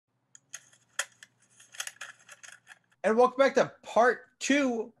And welcome back to part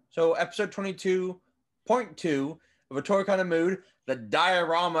 2, so episode 22.2 of A Toy Kind of Mood, the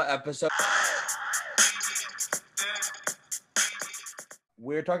Diorama episode.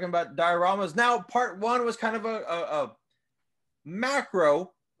 We're talking about dioramas. Now, part 1 was kind of a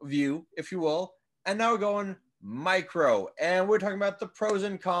macro view, if you will, and now we're going micro, and we're talking about the pros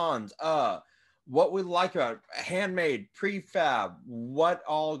and cons, what we like about it, handmade, prefab, what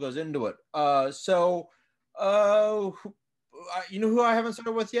all goes into it. You know who I haven't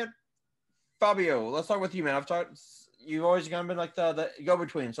started with yet? Fabio, let's start with you, man. You've always kind of been like the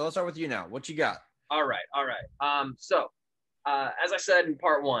go-between, so let's start with you now. What you got? All right. As I said in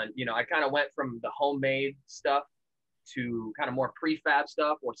part 1, I kind of went from the homemade stuff to kind of more prefab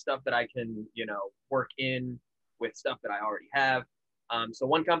stuff, or stuff that I can, work in with stuff that I already have. So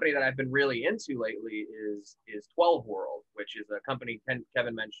one company that I've been really into lately is 12 World, which is a company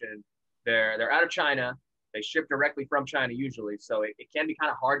Kevin mentioned. They're out of China. They ship directly from China usually, so it can be kind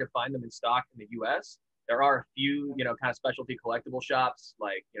of hard to find them in stock in the U.S. There are a few, kind of specialty collectible shops,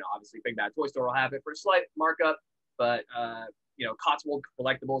 like, obviously Big Bad Toy Store will have it for a slight markup, but, Cotswold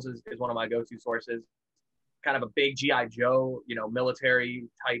Collectibles is one of my go-to sources. Kind of a big G.I. Joe, military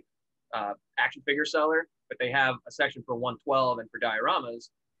type action figure seller, but they have a section for 112 and for dioramas.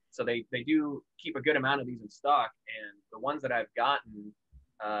 So they do keep a good amount of these in stock, and the ones that I've gotten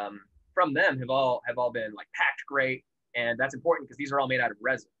from them have all been like packed great, and that's important because these are all made out of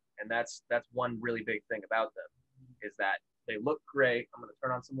resin, and that's one really big thing about them, is that they look great. I'm going to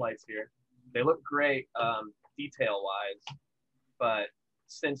turn on some lights here. They look great detail wise, but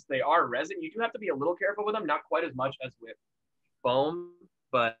since they are resin, you do have to be a little careful with them, not quite as much as with foam,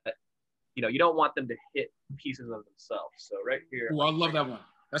 but you don't want them to hit pieces of themselves. So right here. Oh, I love that one.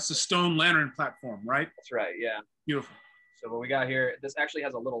 That's the Stone Lantern platform, right? That's right, yeah. Beautiful. So what we got here, this actually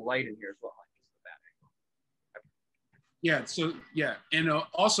has a little light in here as well. Yeah, so yeah. And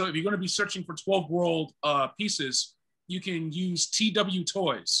also, if you're going to be searching for 12 World pieces, you can use TW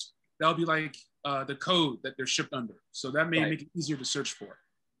Toys. That'll be like the code that they're shipped under. So that may make it easier to search for.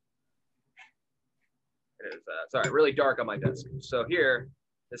 It is, sorry, really dark on my desk. So here,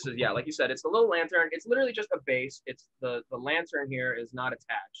 this is, like you said, it's the little lantern. It's literally just a base. It's the lantern here is not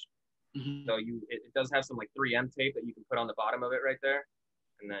attached. Mm-hmm. So it does have some like 3M tape that you can put on the bottom of it right there.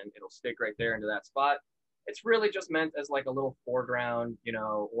 And then it'll stick right there into that spot. It's really just meant as like a little foreground,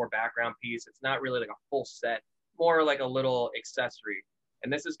 or background piece. It's not really like a full set, more like a little accessory.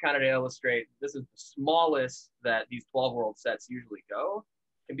 And this is kind of to illustrate, this is the smallest that these 12 World sets usually go.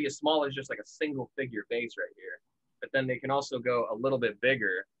 It can be as small as just like a single figure base right here. But then they can also go a little bit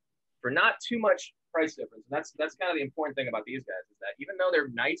bigger for not too much price difference. And that's kind of the important thing about these guys, is that even though they're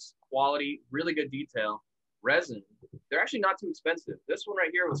nice quality, really good detail, resin, they're actually not too expensive. This one right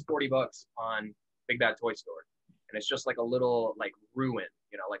here was $40 on Big Bad Toy Store. And it's just like a little like ruin,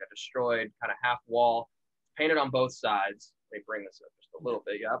 like a destroyed kind of half wall, painted on both sides. They bring this up just a little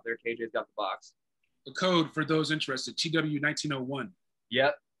bit. Yeah, there KJ's got the box. The code for those interested, TW1901.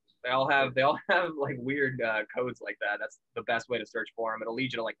 Yep. They all have like weird codes like that. That's the best way to search for them. It'll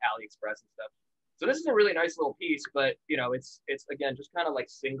lead you to like AliExpress and stuff. So this is a really nice little piece, but it's again just kind of like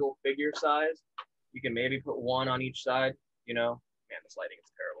single figure size. You can maybe put one on each side. Man, this lighting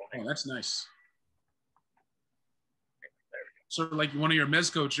is terrible. Oh, that's nice. Sort of like one of your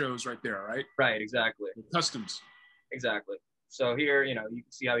Mezco Joes right there, right? Right, exactly. The customs. Exactly. So here, you can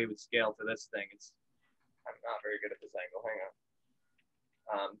see how he would scale to this thing. I'm not very good at this angle.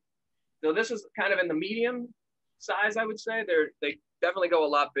 Hang on. So this is kind of in the medium size, I would say. They definitely go a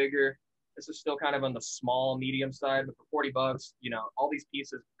lot bigger. This is still kind of on the small, medium side, but for $40, all these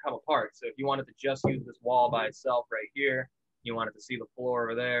pieces come apart. So if you wanted to just use this wall by itself right here, you wanted to see the floor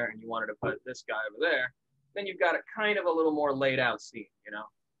over there, and you wanted to put this guy over there, then you've got a kind of a little more laid out scene,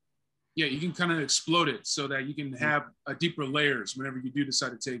 Yeah, you can kind of explode it so that you can have deeper layers whenever you do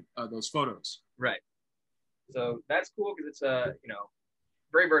decide to take those photos. Right. So that's cool because it's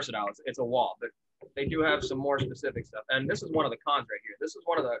very versatile. It's a wall, but they do have some more specific stuff. And this is one of the cons right here. This is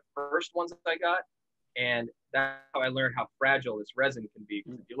one of the first ones that I got, and that's how I learned how fragile this resin can be.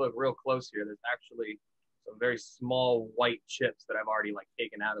 Because if you look real close here, there's actually some very small white chips that I've already like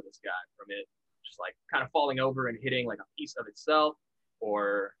taken out of this guy from it, just like kind of falling over and hitting like a piece of itself,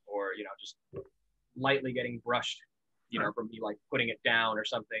 or just lightly getting brushed, from me like putting it down or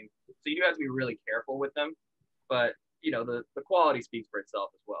something. So you do have to be really careful with them, but the quality speaks for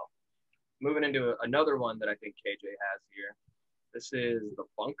itself as well. Moving into another one that I think KJ has here. This is the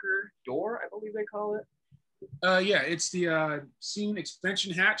bunker door, I believe they call it. Yeah, it's the scene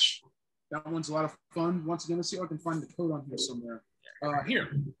expansion hatch. That one's a lot of fun. Once again, let's see if I can find the code on here somewhere.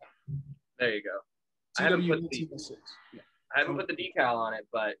 Here. There you go. I haven't put TW1906. Yeah. I haven't put the decal on it,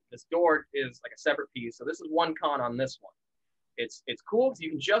 but this door is like a separate piece. So this is one con on this one. It's cool because you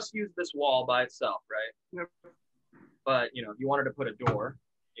can just use this wall by itself, right? Yep. But you know, if you wanted to put a door,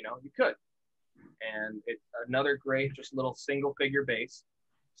 you know, you could. And it's another great, just little single figure base.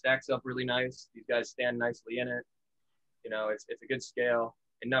 Stacks up really nice. These guys stand nicely in it. You know, it's a good scale,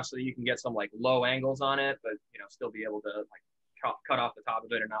 enough so that you can get some like low angles on it, but you know, still be able to like cut off the top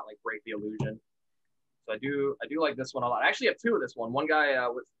of it and not like break the illusion. So I do like this one a lot. I actually have two of this one. One guy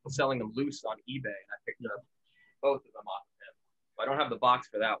was selling them loose on eBay, and I picked up both of them off of him. I don't have the box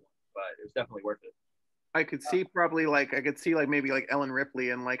for that one, but it was definitely worth it. I could see probably like maybe like Ellen Ripley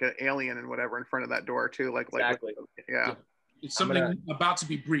and like an alien and whatever in front of that door too. Exactly. Yeah. It's something about to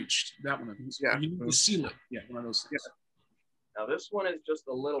be breached. That one. Yeah. You need to seal it. Yeah, one of those things. Yeah. Now this one is just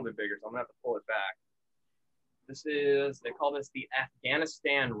a little bit bigger, so I'm gonna have to pull it back. This is, they call this the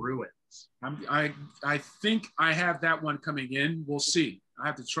Afghanistan ruins. I think I have that one coming in. We'll see. I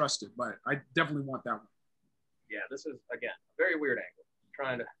have to trust it, but I definitely want that one. Yeah, this is again a very weird angle. I'm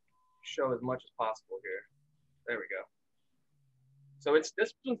trying to show as much as possible here. There we go. So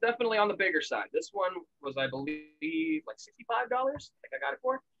this one's definitely on the bigger side. This one was, I believe, like $65. I think I got it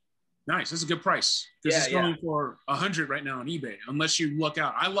for. Nice. That's a good price. Because it's going for $100 right now on eBay, unless you luck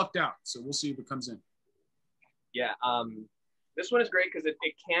out. I lucked out, so we'll see if it comes in. Yeah. This one is great because it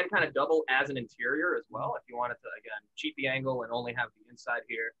can kind of double as an interior as well. If you wanted to, again, cheat the angle and only have the inside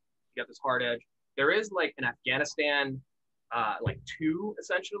here, you got this hard edge. There is like an Afghanistan like 2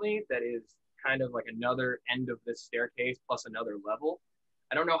 essentially that is kind of like another end of this staircase plus another level.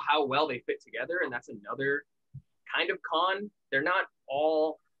 I don't know how well they fit together, and that's another kind of con. They're not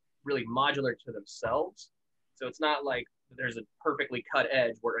all really modular to themselves, so it's not like there's a perfectly cut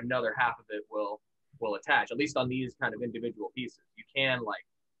edge where another half of it will attach, at least on these kind of individual pieces. You can like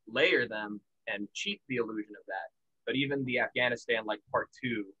layer them and cheat the illusion of that, but even the Afghanistan like part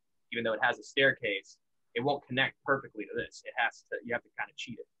 2, even though it has a staircase, it won't connect perfectly to this. You have to kind of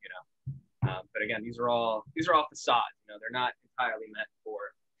cheat it, you know. But again, these are all facades. You know, they're not entirely meant for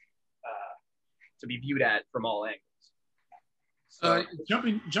to be viewed at from all angles. So,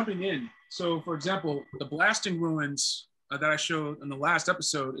 jumping in. So, for example, the blasting ruins that I showed in the last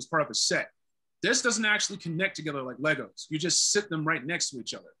episode is part of a set. This doesn't actually connect together like Legos. You just sit them right next to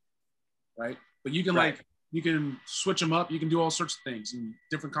each other, right? But you can you can switch them up. You can do all sorts of things in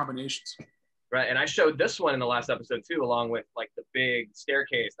different combinations. Right, and I showed this one in the last episode too, along with like the big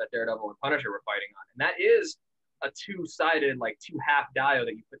staircase that Daredevil and Punisher were fighting on. And that is a 2-sided, like 2-half dio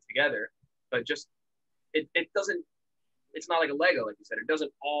that you put together, but just it doesn't. It's not like a Lego, like you said. It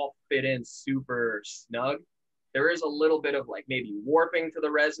doesn't all fit in super snug. There is a little bit of like maybe warping to the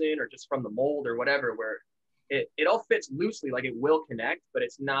resin or just from the mold or whatever, where it all fits loosely, like it will connect, but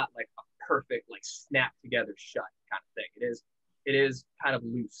it's not like a perfect like snap together shut kind of thing. It is kind of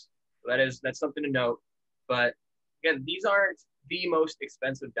loose. So that's something to note. But again, these aren't the most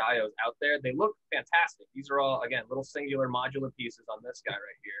expensive dios out there. They look fantastic. These are all, again, little singular modular pieces on this guy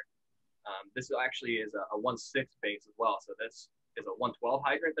right here. This actually is a 1/6 base as well. So this is a 112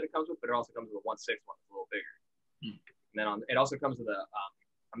 hydrant that it comes with, but it also comes with a 1/6 one that's a little bigger. And then it also comes with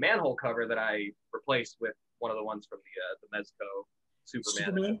a manhole cover that I replaced with one of the ones from the Mezco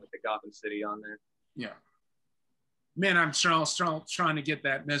Superman with the Gotham City on there. Yeah. Man, I'm trying to get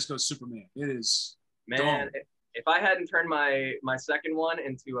that Mezco Superman. It is. Man, if I hadn't turned my second one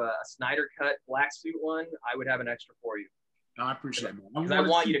into a Snyder cut black suit one, I would have an extra for you. No, I appreciate it, man. Because I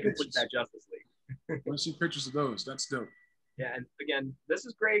want you to complete that Justice League. I want to see pictures of those. That's dope. Yeah, and again, this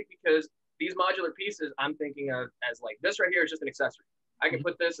is great because these modular pieces I'm thinking of as like, this right here is just an accessory. I can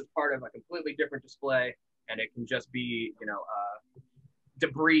put this as part of a completely different display, and it can just be, you know,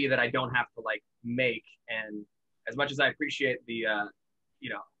 debris that I don't have to like make. And as much as I appreciate the, you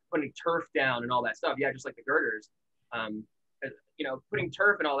know, putting turf down and all that stuff, yeah, just like the girders, you know, putting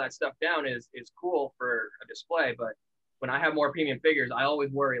turf and all that stuff down is cool for a display. But when I have more premium figures, I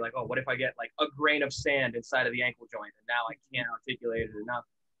always worry like, oh, what if I get like a grain of sand inside of the ankle joint and now I can't articulate it enough?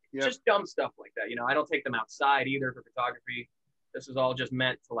 Yep. Just dumb stuff like that. You know, I don't take them outside either for photography. This is all just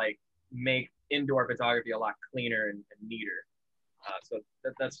meant to like make indoor photography a lot cleaner and neater. So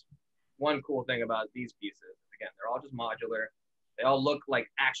that's one cool thing about these pieces. Again, they're all just modular. They all look like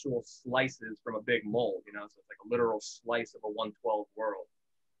actual slices from a big mold, you know, so it's like a literal slice of a 112 world.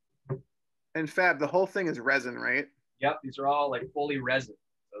 And Fab, the whole thing is resin, right? Yep, these are all like fully resin.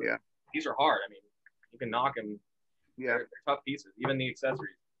 So yeah. These are hard. I mean, you can knock them. Yeah. They're tough pieces, even the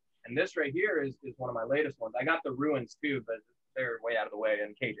accessories. And this right here is one of my latest ones. I got the ruins too, but they're way out of the way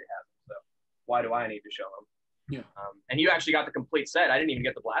and KJ has them. So why do I need to show them? Yeah. And you actually got the complete set. I didn't even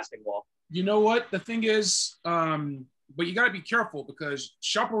get the blasting wall. You know what? The thing is, but you got to be careful because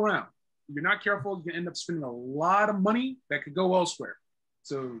shop around. If you're not careful, you can end up spending a lot of money that could go elsewhere.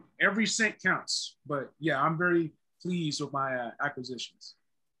 So every cent counts. But yeah, I'm very pleased with my acquisitions.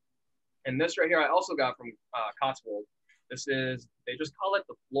 And this right here, I also got from Cotswold. This is, they just call it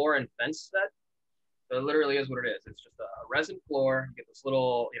the floor and fence set. So it literally is what it is. It's just a resin floor. You get this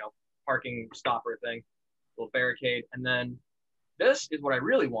little, parking stopper thing, little barricade. And then this is what I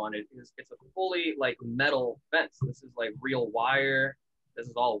really wanted. Is it's a fully like metal fence. This is like real wire. This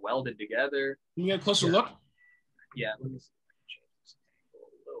is all welded together. Can you get a closer look? Yeah, let me see if I can change this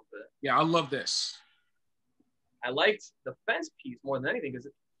a little bit. Yeah, I love this. I liked the fence piece more than anything because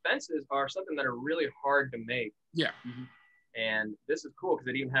fences are something that are really hard to make. Yeah. And this is cool because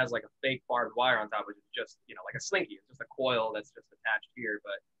it even has like a fake barbed wire on top, which is just, like a slinky. It's just a coil that's just attached here.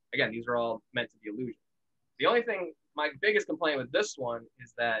 But again, these are all meant to be illusions. The only thing, my biggest complaint with this one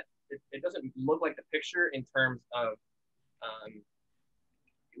is that it doesn't look like the picture in terms of,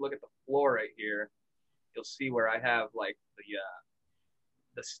 if you look at the floor right here, you'll see where I have like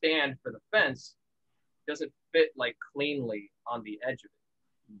the stand for the fence doesn't fit like cleanly on the edge of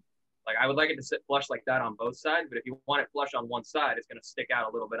it. Like I would like it to sit flush like that on both sides, but if you want it flush on one side, it's going to stick out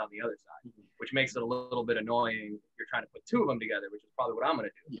a little bit on the other side, which makes it a little bit annoying if you're trying to put two of them together, which is probably what I'm going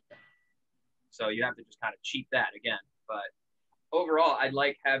to do. Yeah. So you have to just kind of cheat that again. But overall, I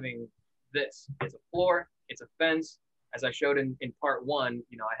like having this. It's a floor, it's a fence. As I showed in part one,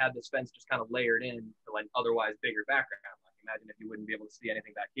 I had this fence just kind of layered in to like otherwise bigger background. Like imagine if you wouldn't be able to see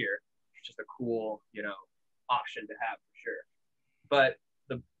anything back here. It's just a cool, option to have for sure. But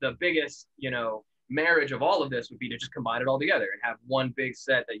the biggest, marriage of all of this would be to just combine it all together and have one big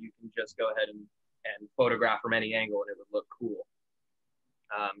set that you can just go ahead and photograph from any angle and it would look cool.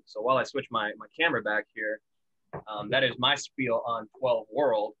 So while I switch my camera back here, that is my spiel on 12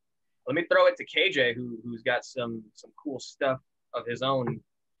 World. Let me throw it to KJ, who's got some cool stuff of his own.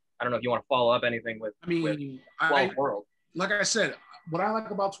 I don't know if you want to follow up anything with 12 World. Like I said, what I like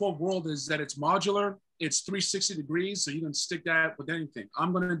about 12 World is that it's modular. It's 360 degrees, so you can stick that with anything.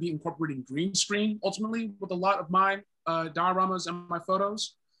 I'm going to be incorporating green screen ultimately with a lot of my dioramas and my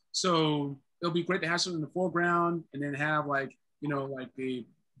photos. So it'll be great to have something in the foreground and then have like a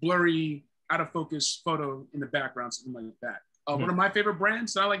blurry, out of focus photo in the background, something like that. One of my favorite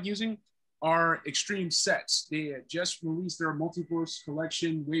brands that I like using are Extreme Sets. They just released their Multiverse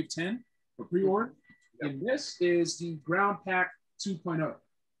Collection Wave 10 for pre-order. Yep. And this is the Ground Pack 2.0.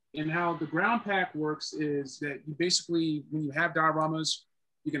 And how the ground pack works is that you basically, when you have dioramas,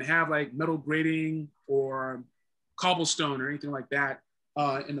 you can have like metal grating or cobblestone or anything like that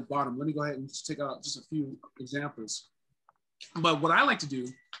in the bottom. Let me go ahead and just take out just a few examples. But what I like to do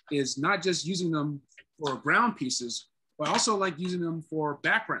is not just using them for ground pieces, but I also like using them for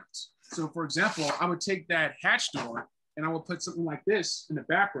backgrounds. So for example, I would take that hatch door and I would put something like this in the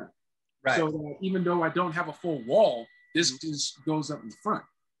background. Right. So that even though I don't have a full wall, this just goes up in the front.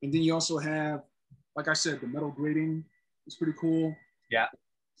 And then you also have, like I said, the metal grating is pretty cool. Yeah.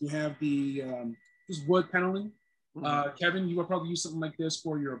 You have the just wood paneling. Kevin, you would probably use something like this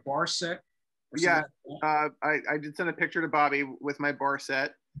for your bar set. Yeah, I did send a picture to Bobby with my bar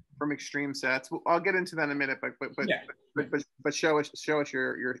set from Extreme Sets. I'll get into that in a minute, but show us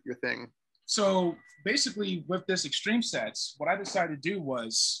your thing. So basically, with this Extreme Sets, what I decided to do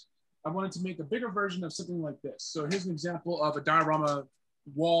was I wanted to make a bigger version of something like this. So here's an example of a diorama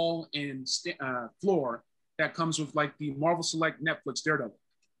wall and floor that comes with like the Marvel Select Netflix Daredevil.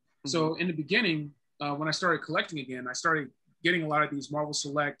 So in the beginning, when I started collecting again, I started getting a lot of these Marvel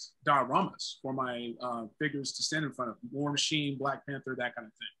Select dioramas for my figures to stand in front of. War Machine, Black Panther, that kind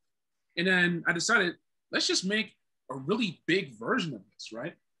of thing. And then I decided, let's just make a really big version of this,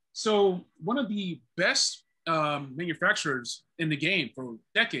 right? So one of the best manufacturers in the game for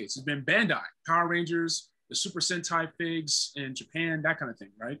decades has been Bandai, Power Rangers, the Super Sentai figs in Japan, that kind of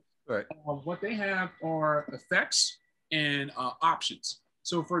thing, right? Right. What they have are effects and options.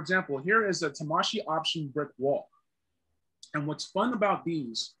 So for example, here is a Tamashi option brick wall. And what's fun about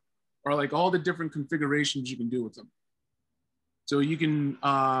these are like all the different configurations you can do with them. So you can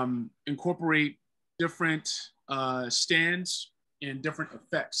incorporate different stands and different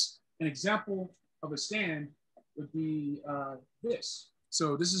effects. An example of a stand would be this.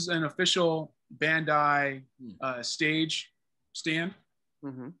 So this is an official Bandai stage stand.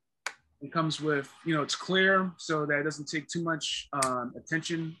 It comes with, it's clear so that it doesn't take too much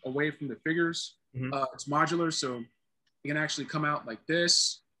attention away from the figures. It's modular, so it can actually come out like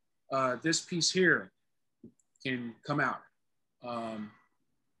this. This piece here can come out. And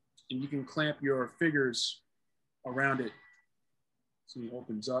you can clamp your figures around it. So he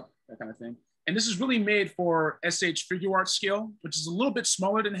opens up, that kind of thing. And this is really made for SH Figure Art scale, which is a little bit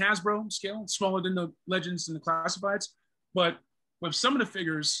smaller than Hasbro scale, smaller than the Legends and the Classifieds. But with some of the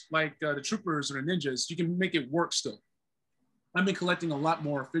figures, like the Troopers or the Ninjas, you can make it work still. I've been collecting a lot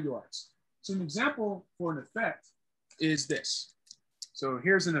more figure arts. So an example for an effect is this. So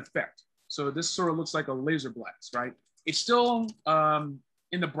here's an effect. So this sort of looks like a laser blast, right? It's still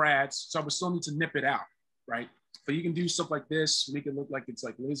in the brads, so I would still need to nip it out, right? But you can do stuff like this, make it look like it's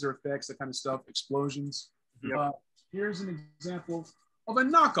like laser effects, that kind of stuff, explosions. Yep. Here's an example of a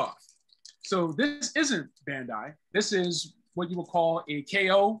knockoff. So this isn't Bandai. This is what you would call a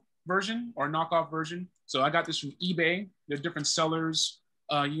KO version or knockoff version. So I got this from eBay. There are different sellers.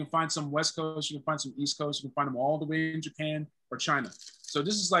 You can find some West Coast, you can find some East Coast, you can find them all the way in Japan or China. So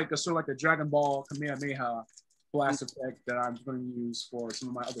this is like a sort of like a Dragon Ball Kamehameha blast effect that I'm going to use for some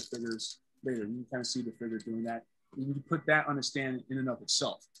of my other figures later. You can kind of see the figure doing that. You can put that on a stand in and of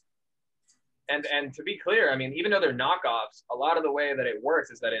itself. And to be clear, I mean, even though they're knockoffs, a lot of the way that it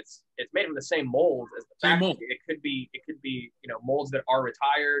works is that it's made from the same mold as the factory. Mold. It could be molds that are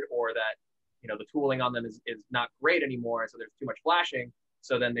retired, or that the tooling on them is not great anymore, so there's too much flashing.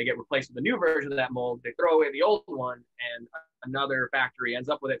 So then they get replaced with a new version of that mold. They throw away the old one, and another factory ends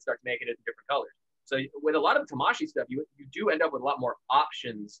up with it, starts making it in different colors. So with a lot of the Tamashii stuff, you do end up with a lot more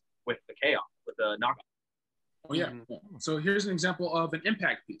options with the Chaos, with the knockoff. Oh yeah. So here's an example of an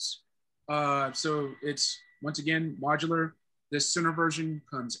impact piece. So it's, once again, modular. This center version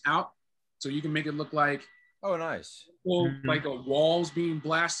comes out, so you can make it look like, oh, nice, like a wall's being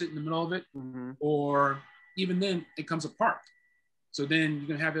blasted in the middle of it, or even then it comes apart. So then you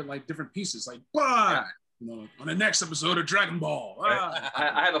can have it like different pieces, like on the next episode of Dragon Ball.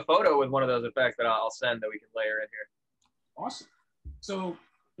 I have a photo with one of those effects that I'll send that we can layer in here. Awesome. So,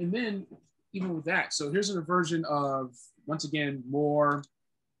 and then even with that, so here's a version of, once again, more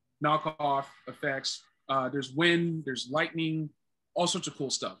knockoff effects. There's wind, there's lightning, all sorts of cool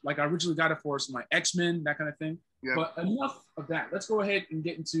stuff. Like I originally got it for some like X-Men, that kind of thing. Yep. But enough of that. Let's go ahead and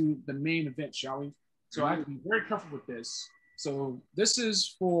get into the main event, shall we? So I have to be very careful with this. So this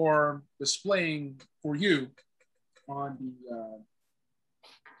is for displaying for you on the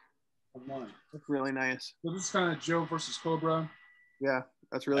online. That's really nice. So this is kind of Joe versus Cobra. Yeah,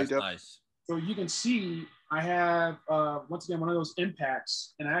 that's really dope. Nice. So you can see I have, once again, one of those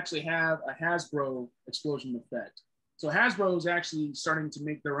impacts, and I actually have a Hasbro explosion effect. So Hasbro is actually starting to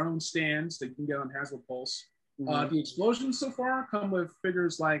make their own stands that you can get on Hasbro Pulse. The explosions so far come with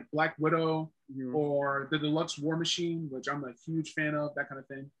figures like Black Widow or the Deluxe War Machine, which I'm a huge fan of, that kind of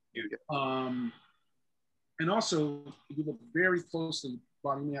thing. And also, if you look very closely,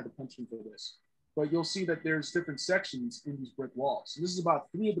 Bonnie, you may have to punch in for this, but you'll see that there's different sections in these brick walls. So this is about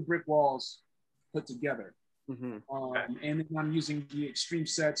 3 of the brick walls put together. And then I'm using the Extreme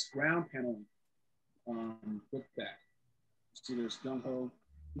Sets ground paneling with that. See, there's gung ho.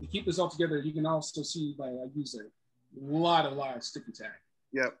 To keep this all together, you can also see, like, I use a lot of sticky tack.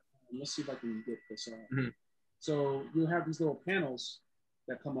 Yep. Let's see if I can get this on. So you'll have these little panels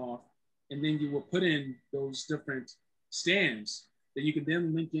that come off, and then you will put in those different stands that you can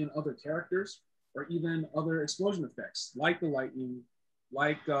then link in other characters or even other explosion effects, like the lightning,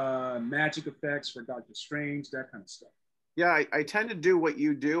 like magic effects for Doctor Strange, that kind of stuff. Yeah, I tend to do what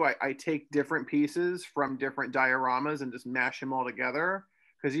you do. I take different pieces from different dioramas and just mash them all together,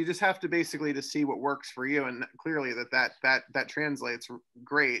 because you just have to basically to see what works for you. And clearly that translates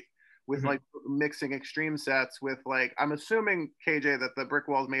great with like mixing extreme sets with, like, I'm assuming, KJ, that the brick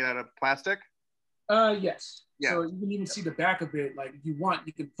wall is made out of plastic? Yes. Yeah. So you can even see the back of it. Like if you want,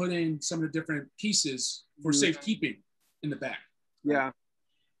 you can put in some of the different pieces for safekeeping in the back. Yeah.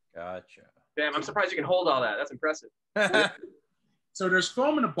 Gotcha. Damn, I'm surprised you can hold all that. That's impressive. So there's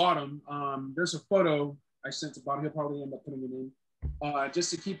foam in the bottom. There's a photo I sent to Bob. He'll probably end up putting it in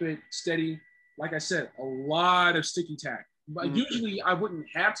just to keep it steady. Like I said, a lot of sticky tack. But usually I wouldn't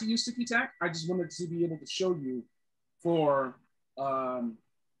have to use sticky tack. I just wanted to be able to show you for the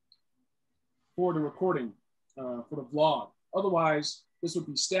recording, for the vlog. Otherwise, this would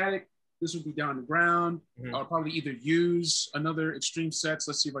be static. This would be down the ground. I'll probably either use another extreme sets.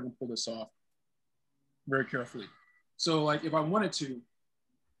 Let's see if I can pull this off very carefully. So like if I wanted to,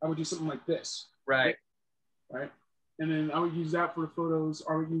 I would do something like this. Right. Right. And then I would use that for the photos.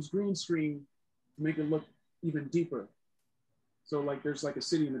 I would use green screen to make it look even deeper. So like there's like a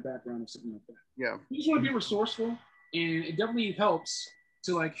city in the background or something like that. Yeah. You just want to be resourceful, and it definitely helps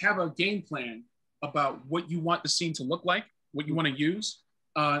to like have a game plan about what you want the scene to look like, what you want to use.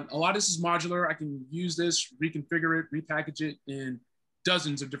 A lot of this is modular. I can use this, reconfigure it, repackage it in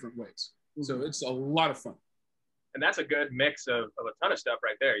dozens of different ways. So it's a lot of fun. And that's a good mix of a ton of stuff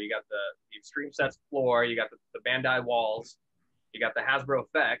right there. You got the Extreme Sets floor, you got the Bandai walls, you got the Hasbro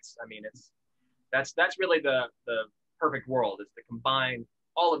effects. I mean, that's really the perfect world, is to combine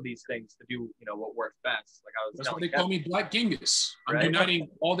all of these things to do, you know, what works best. Like I was That's why telling they call me Black Genghis. I'm right? uniting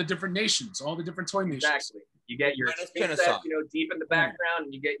all the different nations, all the different toy nations. Exactly. You get your set, you know, deep in the background,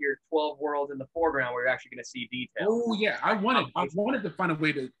 and you get your 12 worlds in the foreground where you're actually going to see detail. Oh yeah, I wanted to find a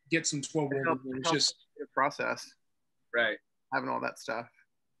way to get some 12 worlds. It was just the process, right? Having all that stuff.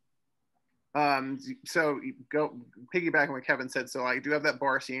 So go piggybacking what Kevin said. So I do have that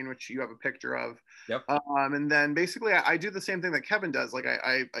bar scene, which you have a picture of. Yep. And then basically I do the same thing that Kevin does. Like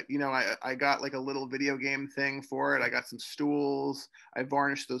I got like a little video game thing for it. I got some stools. I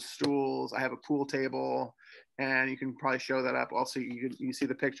varnished those stools. I have a pool table, and you can probably show that up. Also, you see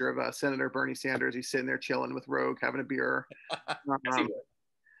the picture of Senator Bernie Sanders. He's sitting there chilling with Rogue, having a beer.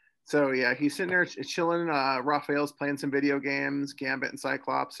 So yeah, he's sitting there chilling. Raphael's playing some video games. Gambit and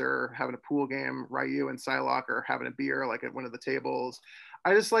Cyclops are having a pool game. Ryu and Psylocke are having a beer, like at one of the tables.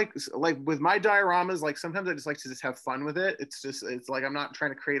 I just like with my dioramas, like sometimes I just like to just have fun with it. It's like I'm not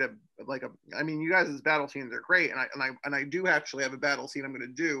trying to create I mean, you guys' battle scenes are great, and I do actually have a battle scene I'm going to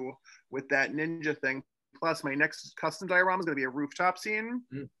do with that ninja thing. Plus, my next custom diorama is going to be a rooftop scene.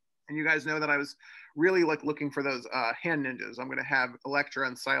 And you guys know that I was really like looking for those hand ninjas. I'm going to have Elektra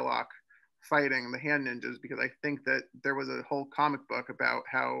and Psylocke fighting the hand ninjas, because I think that there was a whole comic book about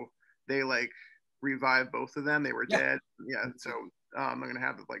how they like revived both of them. They were dead. Yeah. So I'm going to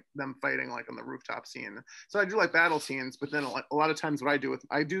have like them fighting like on the rooftop scene. So I do like battle scenes, but then a lot of times what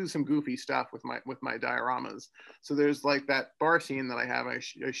I do some goofy stuff with my dioramas. So there's like that bar scene that I have. I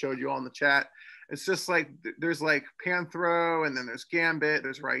showed you all in the chat. It's just like there's like Panthro, and then there's Gambit,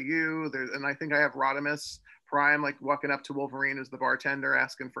 there's Ryu, and I think I have Rodimus Prime like walking up to Wolverine as the bartender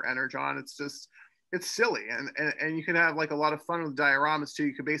asking for Energon. It's silly, and you can have like a lot of fun with dioramas too.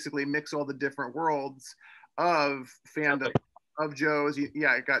 You could basically mix all the different worlds of fandom of Joe's.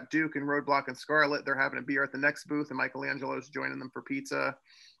 Yeah, I got Duke and Roadblock and Scarlet. They're having a beer at the next booth, and Michelangelo's joining them for pizza.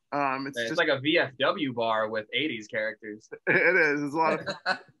 It's just like a VFW bar with 80s characters. It is. It's a lot of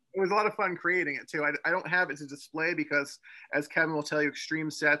fun. It was a lot of fun creating it too. I don't have it to display because, as Kevin will tell you, Extreme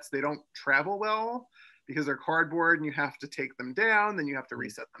Sets, they don't travel well because they're cardboard and you have to take them down, then you have to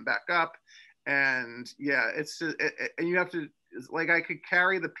reset them back up. And yeah, it's just, and you have to, like, I could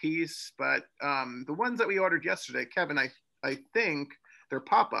carry the piece, but the ones that we ordered yesterday, Kevin, I think they're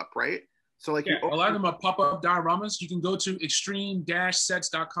pop-up, right? So like, a lot of them are pop-up dioramas. You can go to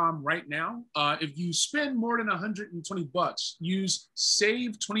extreme-sets.com right now. If you spend more than $120, use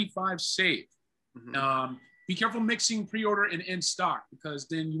save 25 save. Be careful mixing pre-order and in stock, because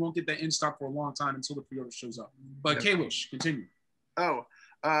then you won't get that in stock for a long time until the pre-order shows up. But Kalish, continue.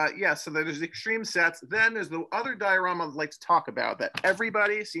 Yeah, so there's Extreme Sets. Then there's the other diorama I'd like to talk about that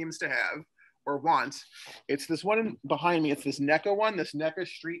everybody seems to have or want. It's this one behind me. It's this NECA one, this NECA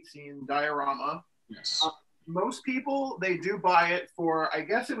street scene diorama. Yes. Most people, they do buy it for, I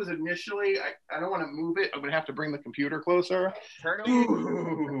guess it was initially, I don't want to move it. I'm going to have to bring the computer closer. I got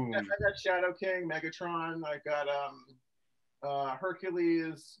Shadow King, Megatron. I got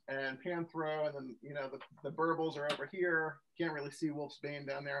Hercules and Panthro, and then, you know, the Burbles are over here. Can't really see Wolf's Bane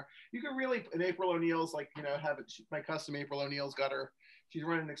down there. You can really, and April O'Neil's like, you know, have it. My custom April O'Neil's got her. She's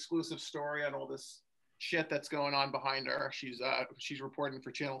running an exclusive story on all this shit that's going on behind her. She's reporting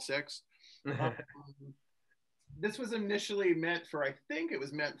for Channel 6. This was initially meant for, I think it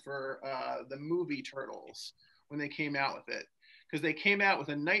was meant for the movie Turtles when they came out with it. Because they came out with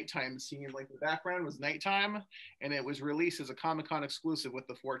a nighttime scene, like the background was nighttime, and it was released as a Comic-Con exclusive with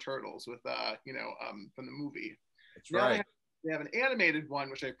the 4 Turtles, with from the movie. That's right. They have an animated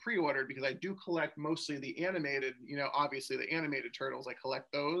one, which I pre-ordered because I do collect mostly the animated, you know, obviously the animated Turtles. I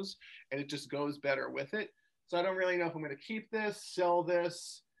collect those, and it just goes better with it. So I don't really know if I'm going to keep this, sell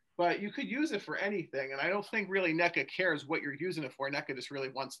this, but you could use it for anything. And I don't think really NECA cares what you're using it for. NECA just really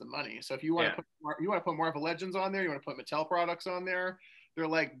wants the money. So if you want to put Marvel Legends on there, you want to put Mattel products on there, they're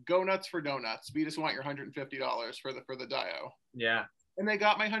like, go nuts for donuts. We just want your $150 for the Dio. Yeah. And they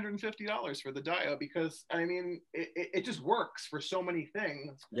got my $150 for the Dio because, I mean, it just works for so many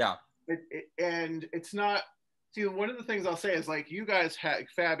things. Yeah. And it's not, see, one of the things I'll say is, like, you guys have,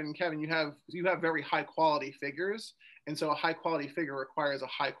 Fab and Kevin, you have very high quality figures. And so a high quality figure requires a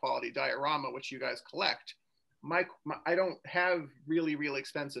high quality diorama, which you guys collect. I don't have really, really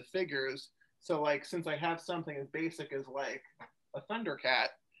expensive figures. So, like, since I have something as basic as like a Thundercat,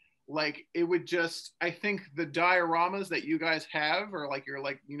 like, it would just, I think the dioramas that you guys have, or like your,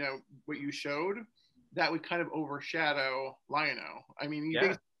 like, you know, what you showed, that would kind of overshadow Lion-O. I mean,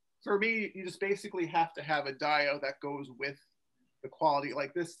 for me, you just basically have to have a dio that goes with the quality.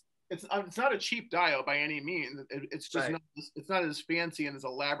 Like this, it's not a cheap dio by any means. It's just Right. not. It's not as fancy and as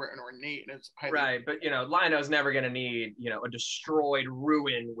elaborate and ornate, and it's highly Right, but Lino's never going to need a destroyed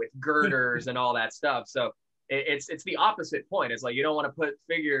ruin with girders and all that stuff. So it's the opposite point. It's like you don't want to put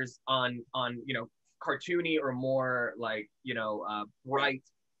figures on cartoony or more like bright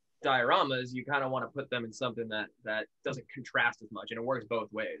dioramas. You kind of want to put them in something that doesn't contrast as much, and it works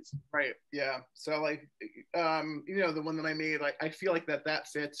both ways. Right. Yeah. So like, the one that I made, like I feel like that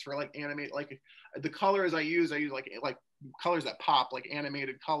fits for like animate. Like the colors I use like colors that pop, like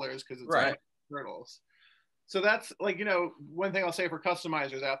animated colors, because it's Right. turtles. So that's like, one thing I'll say for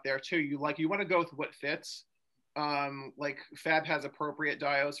customizers out there too. You want to go with what fits. Like Fab has appropriate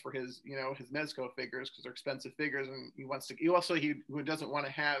dios for his his Mezco figures because they're expensive figures, and he doesn't want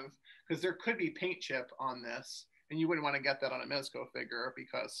to have, because there could be paint chip on this, and you wouldn't want to get that on a Mezco figure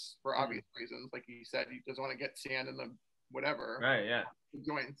because for obvious reasons, like he said, he doesn't want to get sand in the whatever Right. Yeah.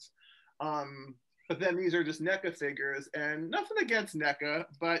 joints. But then these are just NECA figures, and nothing against NECA,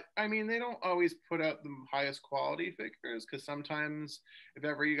 but I mean, they don't always put out the highest quality figures, because sometimes, if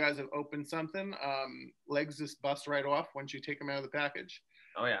ever you guys have opened something, legs just bust right off once you take them out of the package.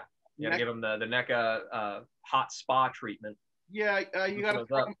 Oh yeah. You gotta give them the NECA hot spa treatment. Yeah, you gotta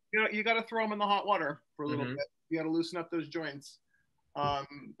throw them in the hot water for a little bit. You gotta loosen up those joints.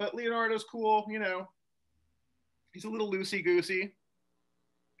 But Leonardo's cool. He's a little loosey goosey.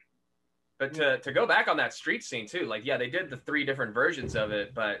 But to go back on that street scene too, like they did the 3 different versions of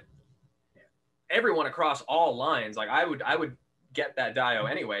it, but everyone across all lines, like I would get that dio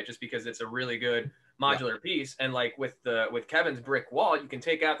anyway, just because it's a really good modular piece. And like with Kevin's brick wall, you can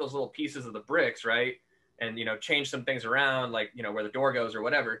take out those little pieces of the bricks, right? And change some things around, like where the door goes or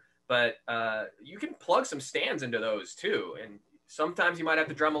whatever. But you can plug some stands into those too, and sometimes you might have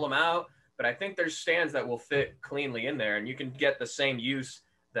to Dremel them out. But I think there's stands that will fit cleanly in there, and you can get the same use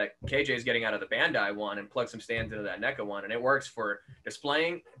that KJ is getting out of the Bandai one and plug some stands into that NECA one, and it works for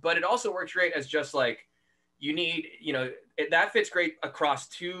displaying. But it also works great as just like you need, that fits great across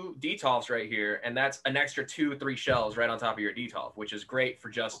 2 detolfs right here, and that's an extra 2-3 shelves right on top of your detolf, which is great for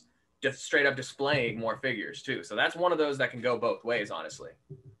just straight up displaying more figures too. So that's one of those that can go both ways, honestly.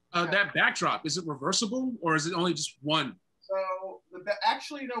 That backdrop, is it reversible or is it only just one? So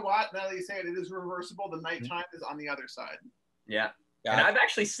actually, you know what? Now that you say it, it is reversible. The nighttime is on the other side. Yeah. And I've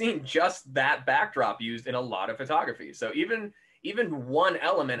actually seen just that backdrop used in a lot of photography. So even one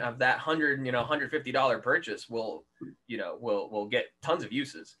element of that $150 purchase will get tons of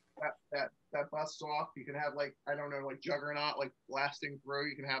uses. That busts off. You can have like, I don't know, like Juggernaut, like blasting through.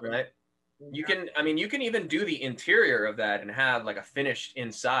 You can have you can even do the interior of that and have like a finished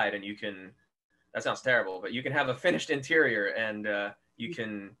inside, and that sounds terrible, but you can have a finished interior, and you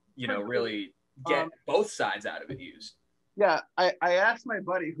can really get both sides out of it used. Yeah, I asked my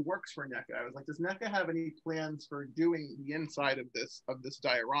buddy who works for NECA. I was like, does NECA have any plans for doing the inside of this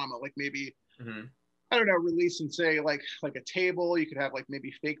diorama? Like maybe, I don't know, release and say like a table. You could have like maybe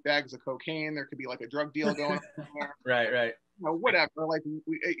fake bags of cocaine. There could be like a drug deal going on there. Right. Whatever. Like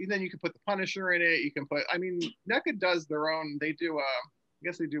then you can put the Punisher in it. You can put. I mean, NECA does their own. They do. I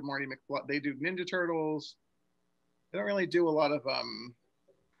guess they do Marty McFly. They do Ninja Turtles. They don't really do a lot of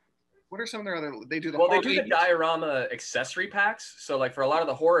What are some of their other? They do the diorama accessory packs. So like for a lot of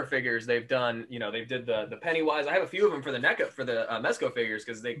the horror figures, they've done, they did the Pennywise. I have a few of them for the Mezco figures,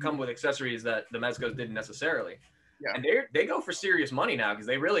 because they come with accessories that the Mezcos didn't necessarily. Yeah. And they go for serious money now, because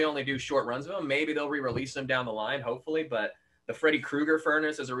they really only do short runs of them. Maybe they'll re-release them down the line, hopefully. But the Freddy Krueger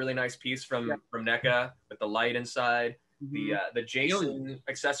furnace is a really nice piece from NECA with the light inside. The Jason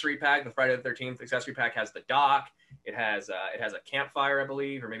accessory pack, the Friday the 13th accessory pack, has the dock. It has a campfire, I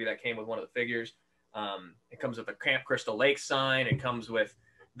believe, or maybe that came with one of the figures. It comes with a Camp Crystal Lake sign. It comes with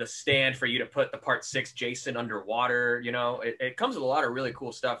the stand for you to put the Part 6 Jason underwater. It comes with a lot of really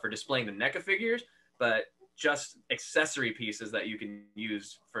cool stuff for displaying the NECA figures, but just accessory pieces that you can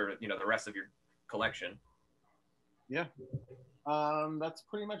use for the rest of your collection. Yeah. That's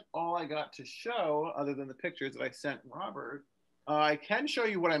pretty much all I got to show, other than the pictures that I sent Robert. I can show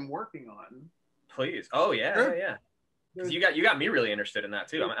you what I'm working on. Please. Oh yeah, sure. Yeah. You got me really interested in that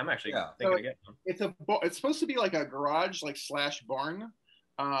too. I'm actually thinking to get one. It's supposed to be like a garage, like / barn.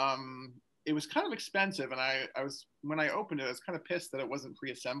 It was kind of expensive, and I was, when I opened it, I was kind of pissed that it wasn't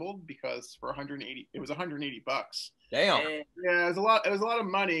pre-assembled, because for $180, it was $180. Damn. Yeah, it was a lot of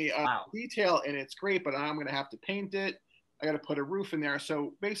money. Wow. Detail, and it's great, but I'm gonna have to paint it. I got to put a roof in there.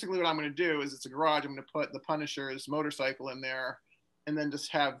 So basically what I'm going to do is, it's a garage. I'm going to put the Punisher's motorcycle in there, and then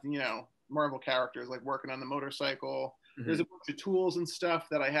just have, Marvel characters like working on the motorcycle. There's a bunch of tools and stuff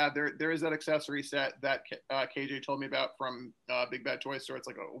that I have. There is that accessory set that KJ told me about from Big Bad Toy Store. It's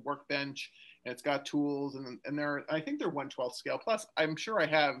like a workbench, and it's got tools, and I think they're 1/12 scale. Plus, I'm sure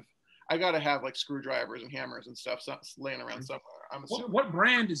I gotta have like screwdrivers and hammers and stuff laying around somewhere. I'm assuming. What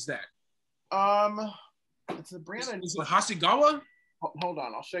brand is that? It's a brand. Is it Hasegawa? Hold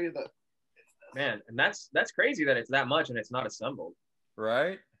on, I'll show you the. Man, and that's crazy that it's that much and it's not assembled.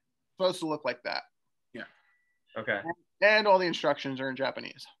 Right. It's supposed to look like that. Yeah. Okay. And all the instructions are in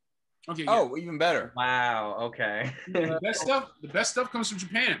Japanese. Okay. Yeah. Oh, even better. Wow. Okay. The best stuff comes from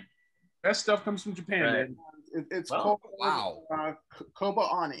Japan. Best stuff comes from Japan. Right. Man. It's Well, called Koba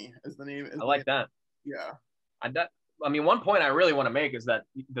Ani is the name. I like that. Yeah. I mean, one point I really want to make is that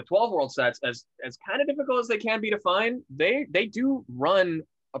the 12 world sets, as kind of difficult as they can be to find, they do run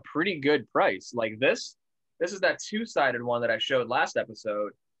a pretty good price. Like this is that 2-sided one that I showed last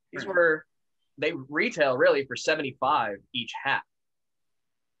episode. These were, they retail really for $75 each half.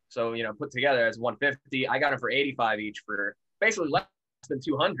 So, put together as $150. I got them for $85 each, for basically less than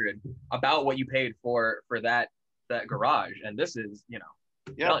 $200, about what you paid for that garage. And this is,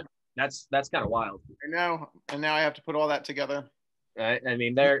 done. That's kind of wild. I know. And now I have to put all that together. Right? I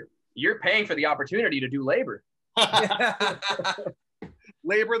mean, you're paying for the opportunity to do labor.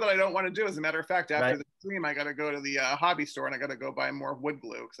 Labor that I don't want to do. As a matter of fact, after the stream, I got to go to the hobby store and I got to go buy more wood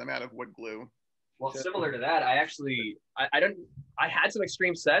glue because I'm out of wood glue. Well, similar to that, I had some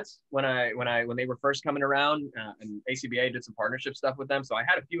extreme sets when they were first coming around, and ACBA did some partnership stuff with them. So I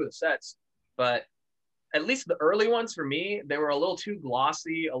had a few of the sets, but at least the early ones for me, they were a little too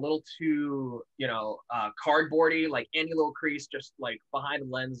glossy, a little too, cardboardy, like any little crease, just like behind the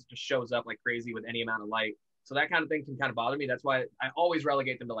lens just shows up like crazy with any amount of light. So that kind of thing can kind of bother me. That's why I always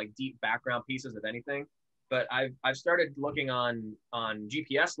relegate them to like deep background pieces, if anything. But I've started looking on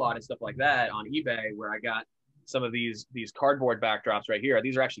GPS lot and stuff like that on eBay, where I got some of these cardboard backdrops right here.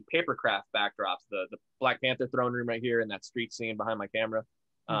 These are actually papercraft backdrops. The Black Panther throne room right here and that street scene behind my camera.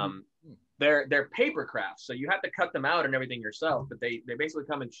 They're paper crafts, so you have to cut them out and everything yourself. But they basically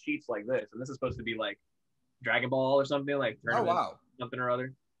come in sheets like this, and this is supposed to be like Dragon Ball or something, like something or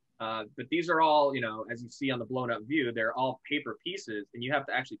other. But these are all, as you see on the blown up view, they're all paper pieces, and you have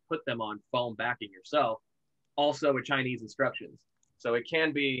to actually put them on foam backing yourself, also with Chinese instructions. So it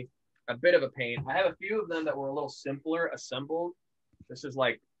can be a bit of a pain. I have a few of them that were a little simpler assembled. This is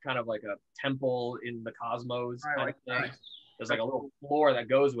like kind of like a temple in the cosmos kind of thing. Nice. There's like a little floor that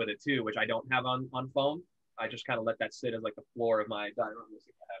goes with it too, which I don't have on foam. I just kind of let that sit as like the floor of my dioramas.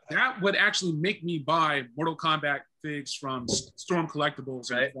 That would actually make me buy Mortal Kombat figs from Storm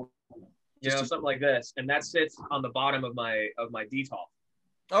Collectibles, right? Something like this, and that sits on the bottom of my DTOL.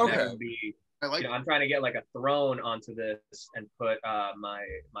 Okay. That would be, I'm trying to get like a throne onto this and put my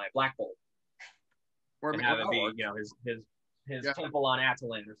Black Bolt, and have it be his temple on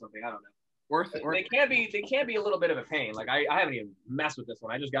Atalan or something. I don't know. They can be a little bit of a pain. Like I haven't even messed with this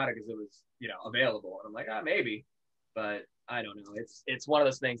one. I just got it because it was available, and I'm like, maybe, but I don't know. It's one of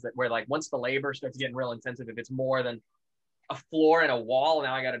those things that where like once the labor starts getting real intensive, if it's more than a floor and a wall,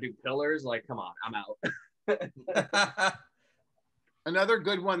 now I got to do pillars. Like, come on, I'm out. Another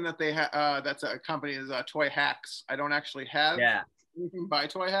good one that they have that's a company is Toy Hacks. I don't actually have anything by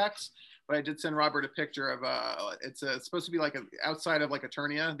Toy Hacks, but I did send Robert a picture of it's supposed to be like outside of like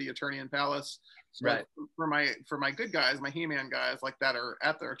Eternia, the Eternian Palace. So right. For my good guys, my He-Man guys like that are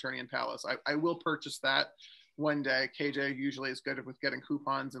at the Eternian Palace. I will purchase that one day. KJ usually is good with getting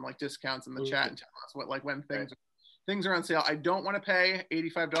coupons and like discounts in the chat and telling us what like when things are on sale. I don't want to pay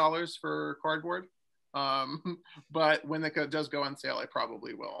 $85 for cardboard, but when it does go on sale, I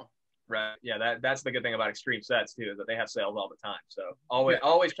probably will. Right. Yeah, that's the good thing about extreme sets too, is that they have sales all the time. So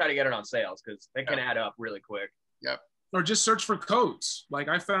always try to get it on sales because they can add up really quick. Yep. Or just search for codes. Like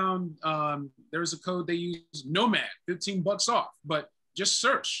I found there's a code they use, Nomad, $15 off. But just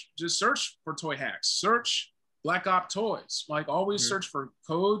search for Toy Hacks. Search Black Op Toys. Like always search for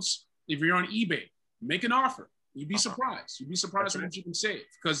codes. If you're on eBay, make an offer. You'd be surprised. You'd be surprised how much you can save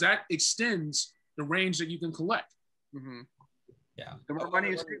because that extends the range that you can collect. Mm-hmm. Yeah. The more money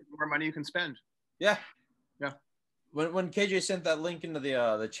you save, the more money you can spend. Yeah. Yeah. When KJ sent that link into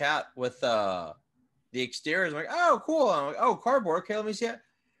the chat with the exteriors, I'm like, oh, cool. I'm like, oh, cardboard. Okay, let me see it.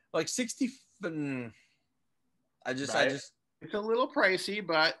 Like 60. I just it's a little pricey,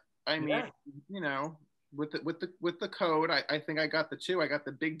 but I mean, with the code, I think I got the two. I got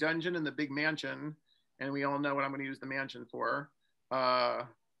the big dungeon and the big mansion, and we all know what I'm going to use the mansion for.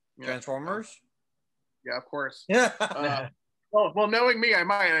 Transformers. Yeah, of course. Yeah. Well, knowing me, I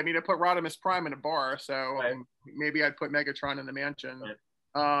might. I mean, I put Rodimus Prime in a bar, so maybe I'd put Megatron in the mansion.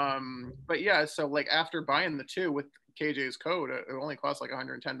 But yeah, so like after buying the two with KJ's code, it only costs like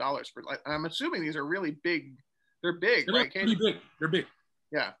 $110 for like. I'm assuming these are really big. They're big, They're right? pretty big. They're big.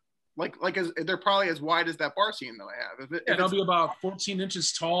 Yeah, they're probably as wide as that bar scene that I have. Yeah, they'll be about 14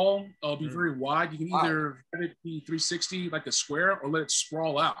 inches tall. It'll be very wide. You can Wow. either have it be 360 like a square or let it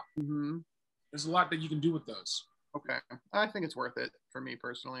sprawl out. Mm-hmm. There's a lot that you can do with those. Okay, I think it's worth it for me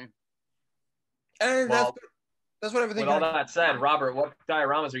personally. And Well, that's what everything. With all that said, Robert, what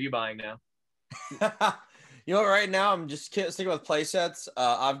dioramas are you buying now? You know, right now I'm just sticking with play sets.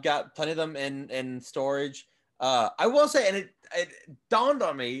 I've got plenty of them in storage. I will say, and it dawned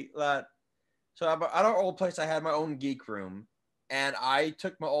on me that at our old place I had my own geek room, and I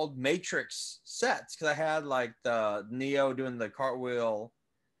took my old Matrix sets because I had like the Neo doing the cartwheel,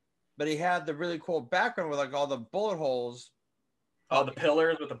 but he had the really cool background with like all the bullet holes. Oh, the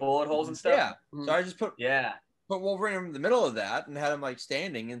pillars with the bullet holes and stuff? Yeah. So I just put Wolverine in the middle of that and had him like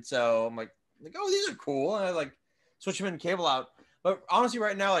standing. And so I'm like, oh, these are cool. And I like switch them in cable out. But honestly,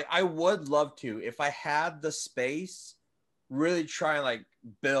 right now, like I would love to, if I had the space, really try and like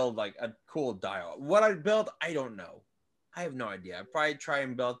build like a cool dial. What I'd build, I don't know. I have no idea. I'd probably try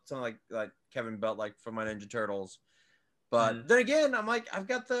and build something like Kevin built like for my Ninja Turtles. But then again, I'm like, I've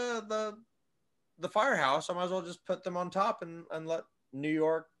got the firehouse. I might as well just put them on top and let New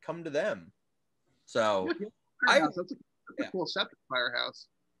York come to them. So That's a cool set, the firehouse.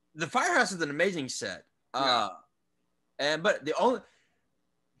 The firehouse is an amazing set. But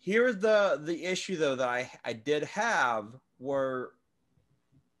here's the issue though that I did have were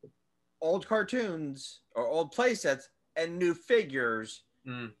old cartoons or old play sets and new figures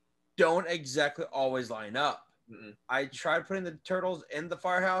don't exactly always line up. I tried putting the turtles in the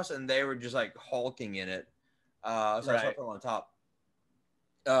firehouse and they were just like hulking in it. So I put them on top.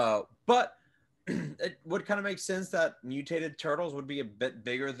 But it would kind of make sense that mutated turtles would be a bit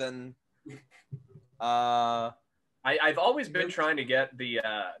bigger than I've always been trying to get the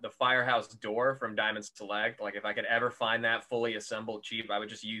firehouse door from Diamond Select. Like if I could ever find that fully assembled cheap, I would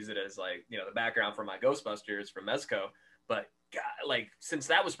just use it as like, you know, the background for my Ghostbusters from Mezco. But God, like since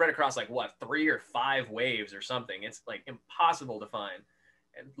that was spread across like what 3 or 5 waves or something, it's like impossible to find.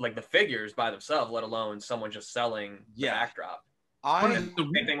 And like the figures by themselves, let alone someone just selling the backdrop. Same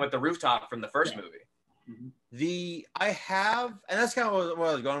thing with the rooftop from the first movie. I have, and that's kind of what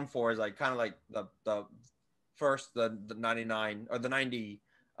I was going for, is like kind of like the first the 99 or the 90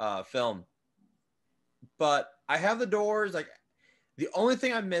 film. But I have the doors. Like the only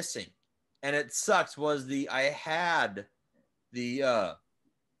thing I'm missing, and it sucks, was I had the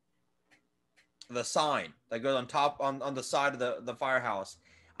sign that goes on top on the side of the firehouse.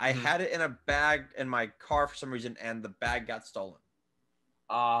 I had it in a bag in my car for some reason, and the bag got stolen.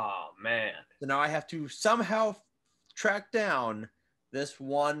 Oh man! So now I have to somehow track down this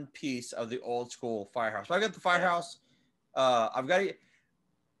one piece of the old school firehouse. So I got the firehouse. I've got it.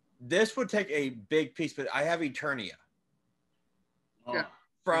 This would take a big piece, but I have Eternia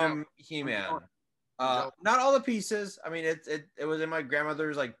from He-Man. Not all the pieces. I mean, it was in my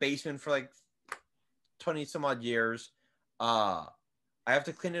grandmother's like basement for like 20 some odd years. I have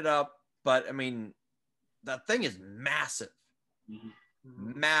to clean it up, but I mean, that thing is massive.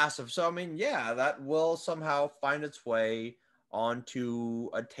 Massive. So I mean, yeah, that will somehow find its way onto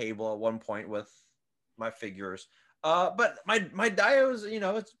a table at one point with my figures. But my dios, you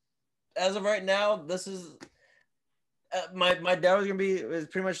know, it's as of right now, this is my dios is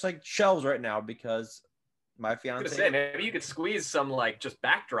pretty much like shelves right now because my fiance. Maybe you could squeeze some like just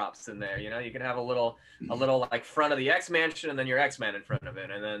backdrops in there. You know, you could have a little like front of the X Mansion and then your X-Men in front of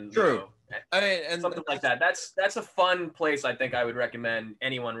it, and then true. You know, I mean, and something like that. That's a fun place. I think I would recommend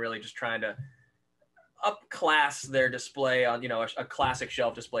anyone really just trying to upclass their display on, you know, a classic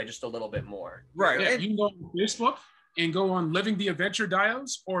shelf display just a little bit more. Right. Yeah, you can go on Facebook and go on Living the Adventure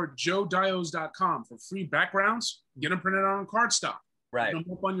Dios or joedios.com for free backgrounds. Get them printed on cardstock. Right. Put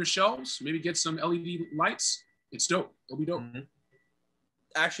them up on your shelves. Maybe get some LED lights. It's dope. It'll be dope.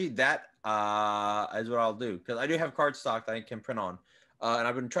 Actually, that is what I'll do because I do have cardstock that I can print on, and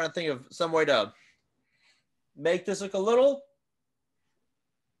I've been trying to think of some way to make this look a little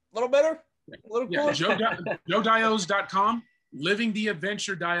better, a little cooler. joedios.com, Living the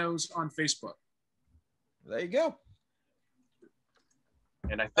Adventure Dios on Facebook. There you go.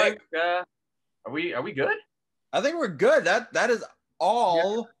 And I think are we good? I think we're good. That is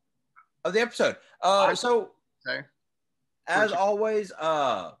all of the episode. As always,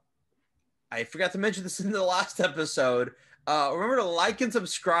 I forgot to mention this in the last episode. Remember to like and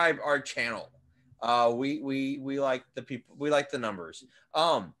subscribe our channel. We like the people. We like the numbers.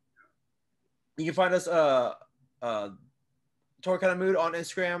 You can find us Toy Kind of Mood on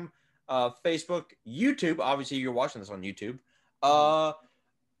Instagram, Facebook, YouTube. Obviously, you're watching this on YouTube.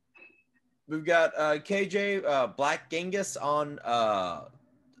 We've got KJ Black Genghis on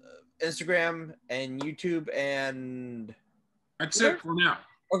Instagram and YouTube, and that's it for now.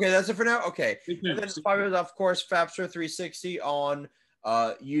 Okay, that's it for now. Okay, and then Fabio, of course, Fabster360 on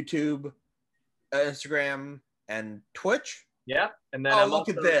YouTube, Instagram, and Twitch. Yeah, and then look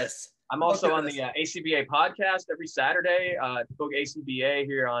at this. I'm also on the ACBA podcast every Saturday. Book ACBA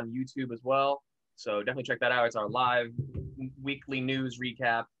here on YouTube as well. So definitely check that out. It's our live weekly news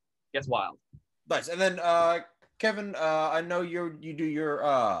recap. Gets wild. Nice. And then Kevin, I know you do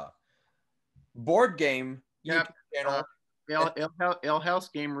your board game YouTube channel. Ale House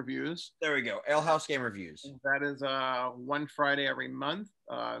Game Reviews. There we go. Ale House Game Reviews. That is one Friday every month.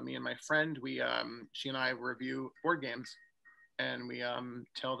 Me and my friend, she and I review board games, and we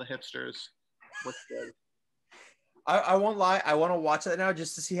tell the hipsters what's good. I won't lie. I want to watch that now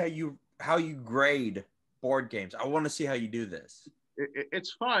just to see how you grade board games. I want to see how you do this.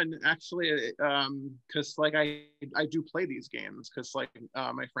 It's fun actually, because like I do play these games because like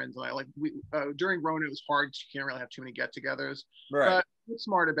my friends and I like during Rona it was hard. You can't really have too many get-togethers. Right. But we're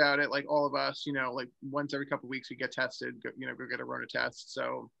smart about it. Like all of us, like once every couple of weeks we get tested. Go get a Rona test.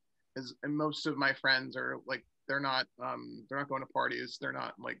 So, and most of my friends are like they're not going to parties. They're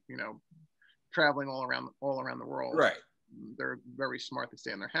not like traveling all around the world. Right. They're very smart. They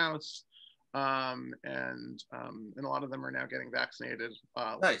stay in their house. And a lot of them are now getting vaccinated,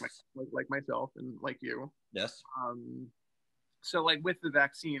 nice. like myself and like you. Yes. So like with the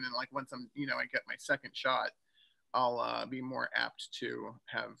vaccine and like once I get my second shot, I'll be more apt to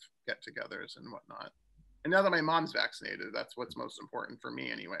have get-togethers and whatnot. And now that my mom's vaccinated, that's what's most important for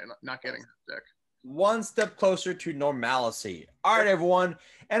me anyway, not getting sick. One step closer to normalcy. All right, everyone.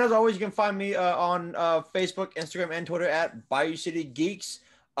 And as always, you can find me on Facebook, Instagram, and Twitter at Bayou City Geeks.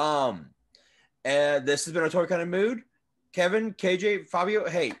 And this has been a Toy Kind of Mood. Kevin, KJ, Fabio.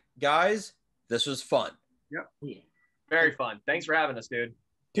 Hey, guys, this was fun. Yep. Very fun. Thanks for having us, dude.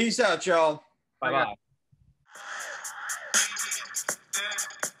 Peace out, y'all. Bye-bye.